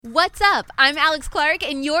What's up? I'm Alex Clark,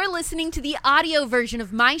 and you're listening to the audio version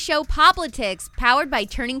of my show, Poplitics, powered by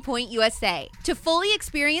Turning Point USA. To fully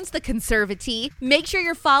experience the conservative, make sure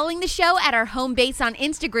you're following the show at our home base on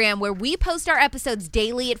Instagram, where we post our episodes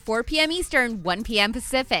daily at 4 p.m. Eastern, 1 p.m.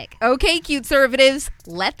 Pacific. Okay, cute conservatives,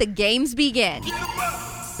 let the games begin.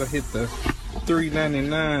 I hit the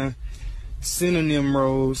 $3.99 synonym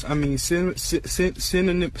rolls. I mean,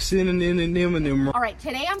 synonym. All right,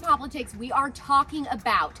 today on Poplitics, we are talking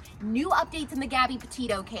about new updates in the Gabby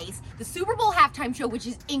Petito case, the Super Bowl halftime show, which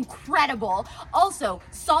is incredible. Also,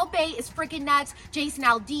 Salt Bae is freaking nuts. Jason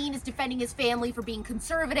Aldean is defending his family for being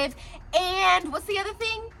conservative. And what's the other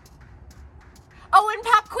thing? Oh, and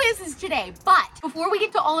pop quizzes today. But before we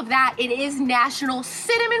get to all of that, it is National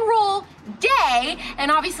Cinnamon Roll Day,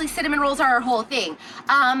 and obviously cinnamon rolls are our whole thing.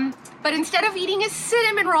 But instead of eating a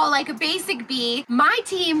cinnamon roll like a basic bee, my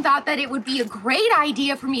team thought that it would be a great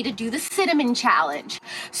idea for me to do the cinnamon challenge.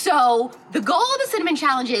 So the goal of the cinnamon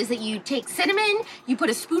challenge is that you take cinnamon, you put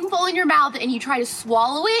a spoonful in your mouth, and you try to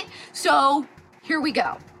swallow it. So here we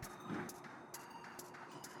go.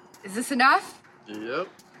 Is this enough? Yep.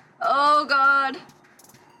 Oh, God.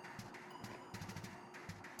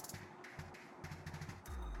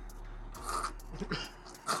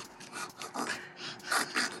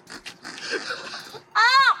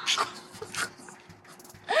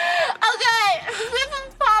 Okay, this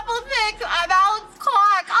is Poplitics. I'm Alex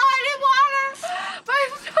Clark. Oh, I need water. My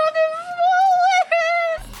throat is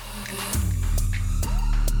swollen.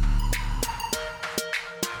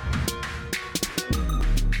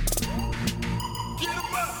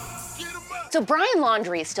 So Brian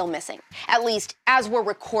Laundrie is still missing. At least as we're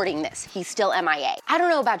recording this, he's still MIA. I don't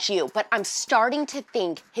know about you, but I'm starting to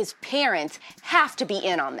think his parents have to be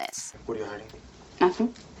in on this. What are you hiding?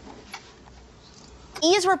 Nothing. E!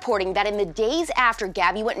 is reporting that in the days after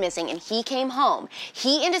Gabby went missing and he came home,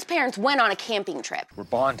 he and his parents went on a camping trip. We're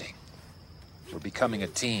bonding. We're becoming a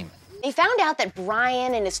team. They found out that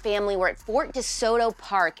Brian and his family were at Fort DeSoto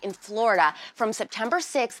Park in Florida from September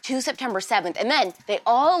 6th to September 7th, and then they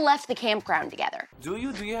all left the campground together. Do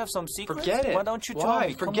you have some secrets? Forget it. Why don't you tell Why?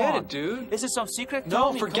 me? Come Forget on. it, dude. Is it some secret? No,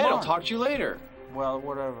 Tell me. forget it. Come I'll on. talk to you later. Well,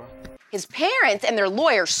 whatever. His parents and their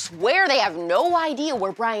lawyers swear they have no idea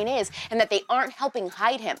where Brian is and that they aren't helping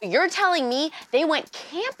hide him. You're telling me they went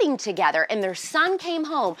camping together and their son came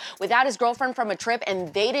home without his girlfriend from a trip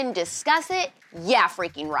and they didn't discuss it? Yeah,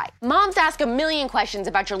 freaking right. Moms ask a million questions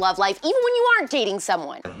about your love life, even when you aren't dating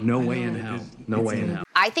someone. No way in hell. No way in hell.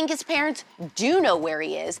 I think his parents do know where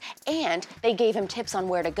he is, and they gave him tips on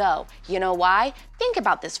where to go. You know why? Think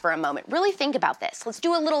about this for a moment. Really think about this. Let's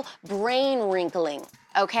do a little brain wrinkling,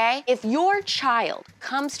 okay? If your child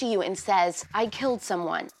comes to you and says, I killed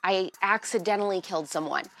someone, I accidentally killed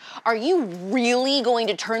someone, are you really going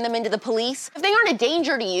to turn them into the police? If they aren't a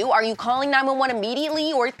danger to you, are you calling 911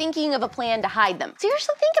 immediately or thinking of a plan to hide them?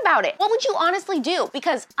 Seriously, think about it. What would you honestly do?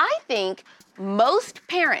 Because I think most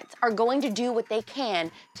parents are going to do what they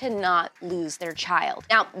can to not lose their child.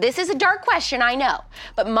 Now, this is a dark question, I know,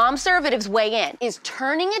 but Momservatives weigh in. Is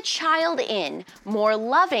turning a child in more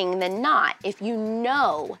loving than not if you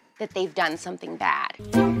know that they've done something bad?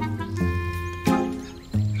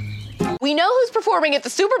 We know who's performing at the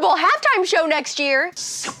Super Bowl halftime show next year.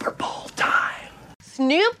 Super Bowl time.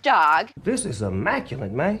 Snoop Dogg, This is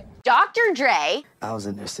immaculate, man. Dr. Dre, I was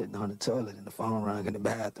in there sitting on the toilet and the phone rang in the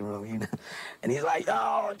bathroom, you know, and he's like,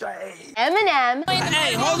 yo, Dre. Eminem,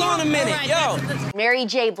 Hey, hold on a minute, yo. Mary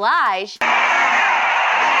J. Blige,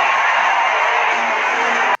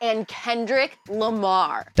 and Kendrick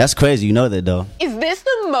Lamar. That's crazy, you know that though. Is this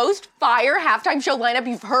the most fire halftime show lineup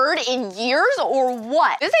you've heard in years or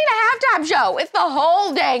what? This ain't a halftime show, it's the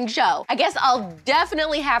whole dang show. I guess I'll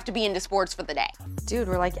definitely have to be into sports for the day. Dude,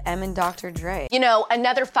 we're like M and Dr. Dre. You know,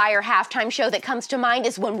 another fire halftime show that comes to mind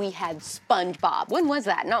is when we had SpongeBob. When was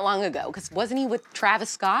that? Not long ago, because wasn't he with Travis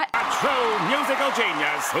Scott? A true musical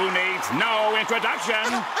genius who needs no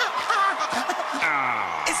introduction.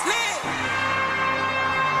 It's lit.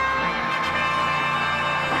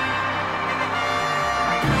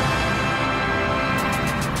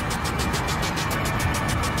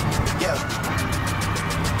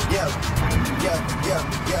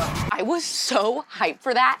 I was so hyped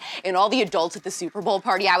for that, and all the adults at the Super Bowl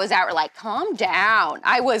party I was at were like, calm down.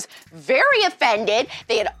 I was very offended.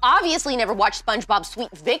 They had obviously never watched SpongeBob's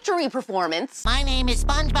Sweet Victory performance. My name is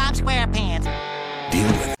SpongeBob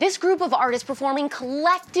SquarePants. This group of artists performing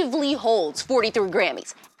collectively holds 43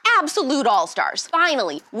 Grammys. Absolute all-stars.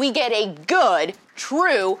 Finally, we get a good,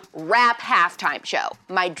 true rap halftime show.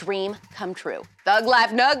 My dream come true. Thug life,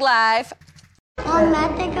 nug life. I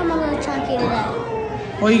think I'm a little chunky today.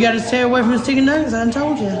 Well, you gotta stay away from the chicken nuggets, I done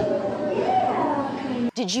told you.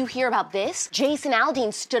 Did you hear about this? Jason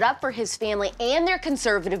Aldean stood up for his family and their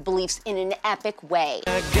conservative beliefs in an epic way.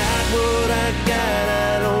 I got what I got,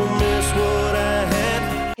 I don't miss what I had.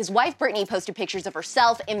 His wife Brittany posted pictures of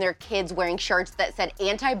herself and their kids wearing shirts that said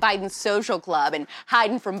anti-Biden social club and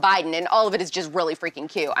hiding from Biden, and all of it is just really freaking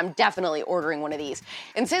cute. I'm definitely ordering one of these.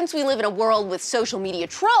 And since we live in a world with social media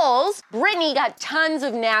trolls, Brittany got tons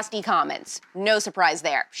of nasty comments. No surprise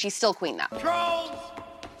there. She's still queen though. Trolls!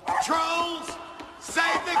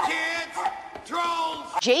 Save the kids! Trolls!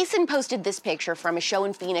 Jason posted this picture from a show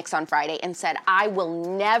in Phoenix on Friday and said, "I will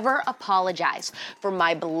never apologize for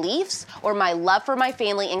my beliefs or my love for my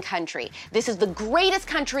family and country. This is the greatest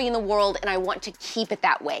country in the world and I want to keep it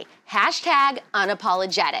that way. Hashtag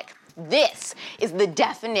unapologetic." This is the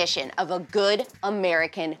definition of a good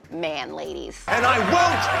American man, ladies. And I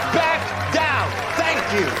won't back down.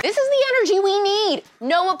 Thank you. This is the energy we need.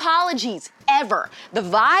 No apologies, ever. The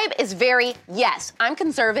vibe is very, yes, I'm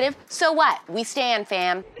conservative, so what? We stand,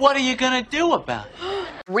 fam. What are you gonna do about it?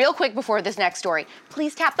 Real quick before this next story,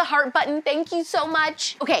 please tap the heart button. Thank you so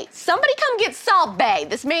much. Okay, somebody come get Salt Bae.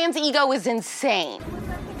 This man's ego is insane.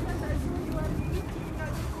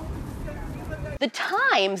 The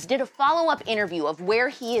Times did a follow-up interview of where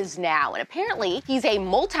he is now, and apparently he's a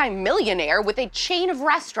multi-millionaire with a chain of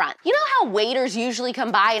restaurants. You know how waiters usually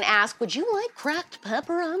come by and ask, "Would you like cracked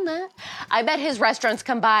pepper on that?" I bet his restaurants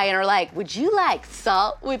come by and are like, "Would you like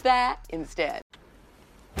salt with that?" instead.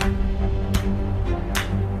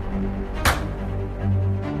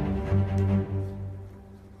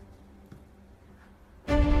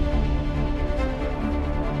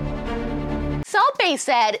 Salt Bae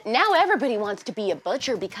said, "Now everybody wants to be a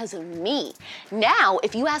butcher because of me. Now,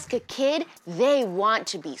 if you ask a kid, they want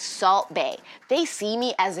to be Salt Bae. They see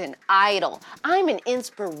me as an idol. I'm an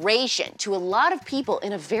inspiration to a lot of people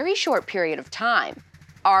in a very short period of time."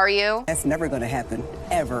 Are you? That's never gonna happen.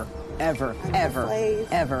 Ever, ever, ever,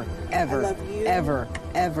 ever, ever, ever,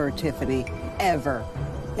 ever, Tiffany. Ever,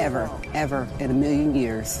 ever, ever in a million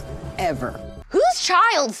years. Ever. Whose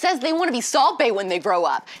child says they want to be Salt Bae when they grow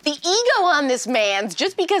up? The ego on this man's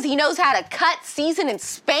just because he knows how to cut, season, and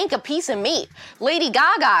spank a piece of meat. Lady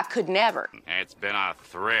Gaga could never. It's been a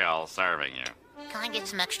thrill serving you. Can I get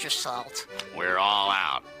some extra salt? We're all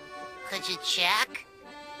out. Could you check?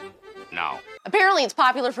 No. Apparently, it's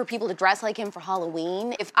popular for people to dress like him for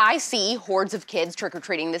Halloween. If I see hordes of kids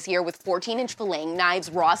trick-or-treating this year with 14-inch fillet knives,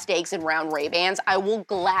 raw steaks, and round Ray-Bans, I will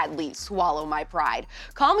gladly swallow my pride.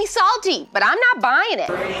 Call me salty, but I'm not buying it.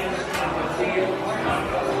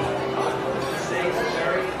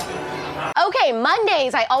 Okay,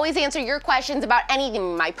 Mondays, I always answer your questions about anything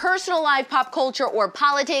in my personal life, pop culture, or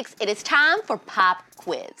politics. It is time for Pop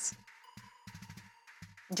Quiz.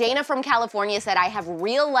 Dana from California said, "I have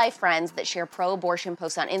real-life friends that share pro-abortion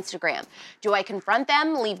posts on Instagram. Do I confront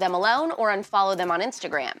them, leave them alone, or unfollow them on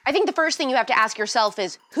Instagram?" I think the first thing you have to ask yourself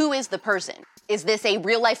is, who is the person? Is this a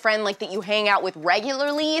real-life friend like that you hang out with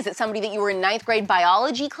regularly? Is it somebody that you were in 9th grade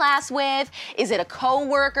biology class with? Is it a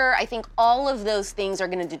coworker? I think all of those things are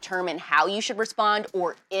gonna determine how you should respond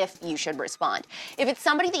or if you should respond. If it's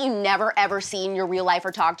somebody that you never ever see in your real life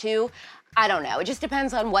or talk to, I don't know. It just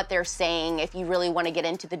depends on what they're saying, if you really want to get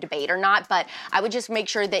into the debate or not. But I would just make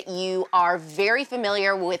sure that you are very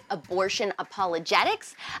familiar with abortion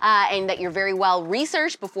apologetics and that you're very well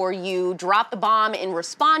researched before you drop the bomb in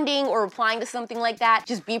responding or replying to something like that.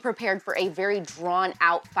 Just be prepared for a very drawn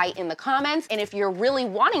out fight in the comments. And if you're really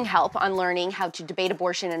wanting help on learning how to debate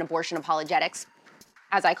abortion and abortion apologetics,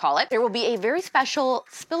 as I call it, there will be a very special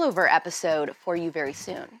spillover episode for you very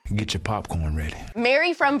soon. Get your popcorn ready.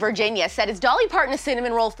 Mary from Virginia said, "Is Dolly Parton a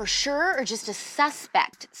cinnamon roll for sure or just a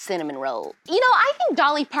suspect cinnamon roll?" You know, I think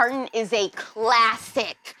Dolly Parton is a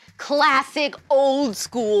classic old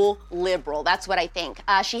school liberal. That's what I think.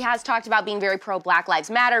 She has talked about being very pro Black Lives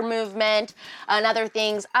Matter movement and other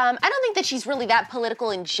things. I don't think that she's really that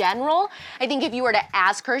political in general. I think if you were to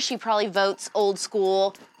ask her, she probably votes old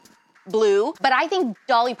school blue. But I think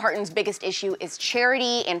Dolly Parton's biggest issue is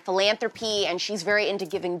charity and philanthropy, and she's very into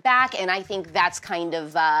giving back, and I think that's kind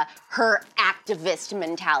of her activist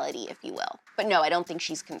mentality, if you will. But no, I don't think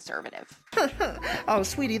she's conservative. Oh,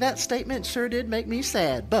 sweetie, that statement sure did make me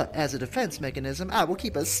sad, but as a defense mechanism, I will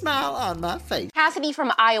keep a smile on my face. Cassidy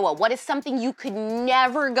from Iowa, what is something you could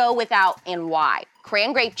never go without and why?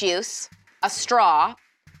 Cran grape juice, a straw,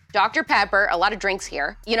 Dr. Pepper, a lot of drinks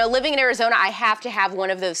here. You know, living in Arizona, I have to have one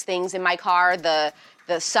of those things in my car, the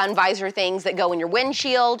sun visor things that go in your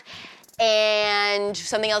windshield, and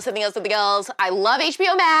something else. I love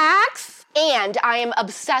HBO Max. And I am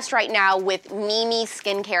obsessed right now with Mimi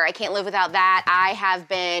Skincare. I can't live without that. I have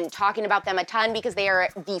been talking about them a ton because they are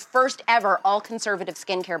the first ever all-conservative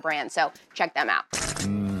skincare brand. So check them out.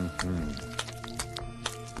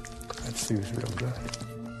 That seems real good.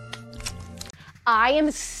 I am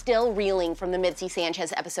still reeling from the Mitzi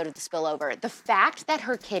Sanchez episode of The Spillover. The fact that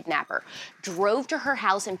her kidnapper drove to her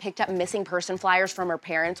house and picked up missing person flyers from her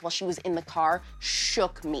parents while she was in the car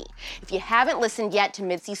shook me. If you haven't listened yet to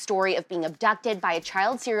Mitzi's story of being abducted by a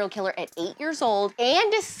child serial killer at 8 years old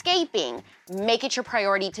and escaping, make it your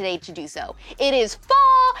priority today to do so. It is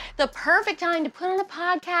fall, the perfect time to put on a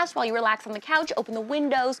podcast while you relax on the couch, open the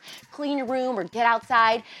windows, clean your room, or get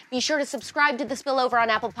outside. Be sure to subscribe to The Spillover on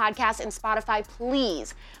Apple Podcasts and Spotify.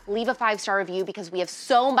 Please leave a 5-star review because we have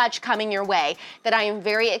so much coming your way that I am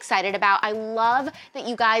very excited about. I love that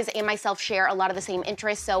you guys and myself share a lot of the same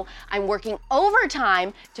interests, so I'm working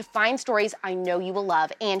overtime to find stories I know you will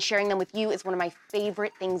love, and sharing them with you is one of my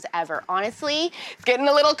favorite things ever. Honestly, it's getting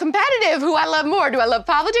a little competitive. Who I love more? Do I love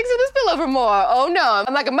politics or The Spillover more? Oh no,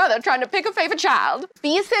 I'm like a mother trying to pick a favorite child.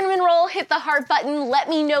 Be a cinnamon roll, hit the heart button. Let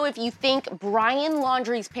me know if you think Brian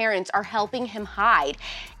Laundrie's parents are helping him hide.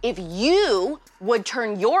 If you would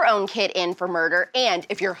turn your own kid in for murder, and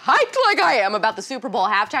if you're hyped like I am about the Super Bowl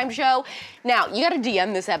halftime show, now you gotta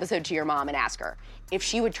DM this episode to your mom and ask her if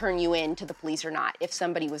she would turn you in to the police or not, if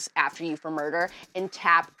somebody was after you for murder, and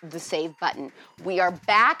tap the save button. We are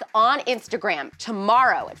back on Instagram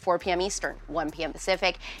tomorrow at 4 p.m. Eastern, 1 p.m.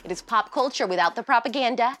 Pacific. It is pop culture without the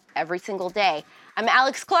propaganda every single day. I'm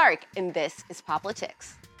Alex Clark, and this is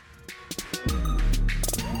Poplitics.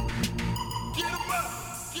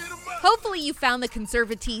 Hopefully you found the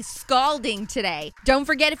Conservatee scalding today. Don't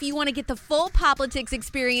forget, if you want to get the full Poplitics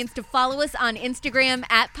experience, to follow us on Instagram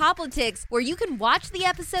at Poplitics, where you can watch the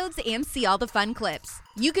episodes and see all the fun clips.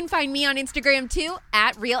 You can find me on Instagram too,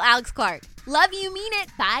 at Real Alex Clark. Love you, mean it.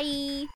 Bye.